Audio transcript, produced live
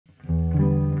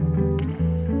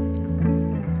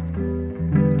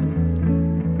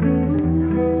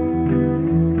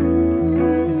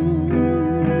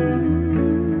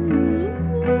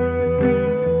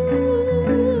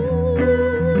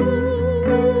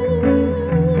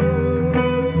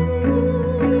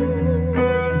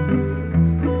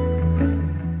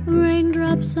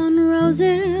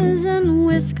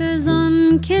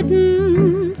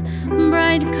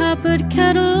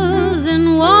kettles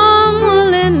and warm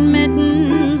woolen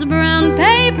mittens, brown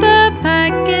paper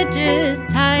packages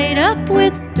tied up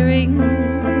with string.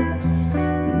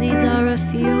 These are a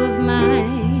few of my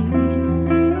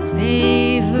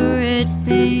favorite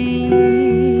things.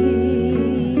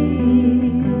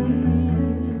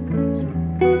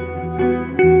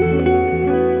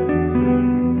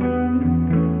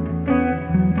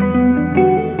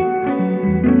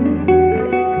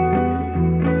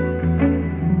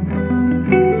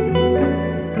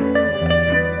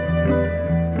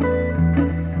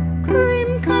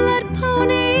 Cream-colored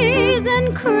ponies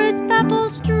and crisp apple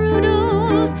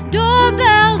strudels,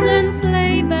 doorbells and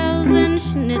sleigh bells and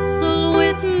schnitzel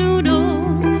with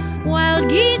noodles, wild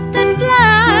geese that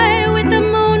fly with the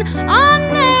moon on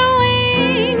their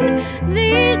wings.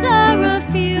 These are a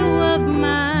few of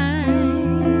my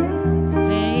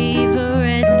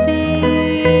favorite things.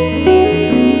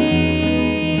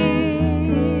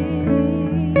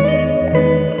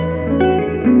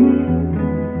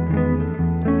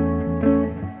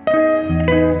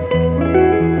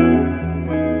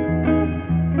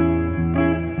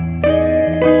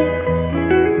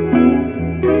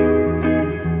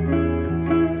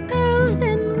 Girls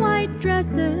in white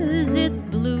dresses, it's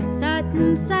blue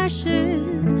satin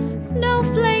sashes,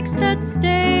 snowflakes that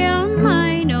stay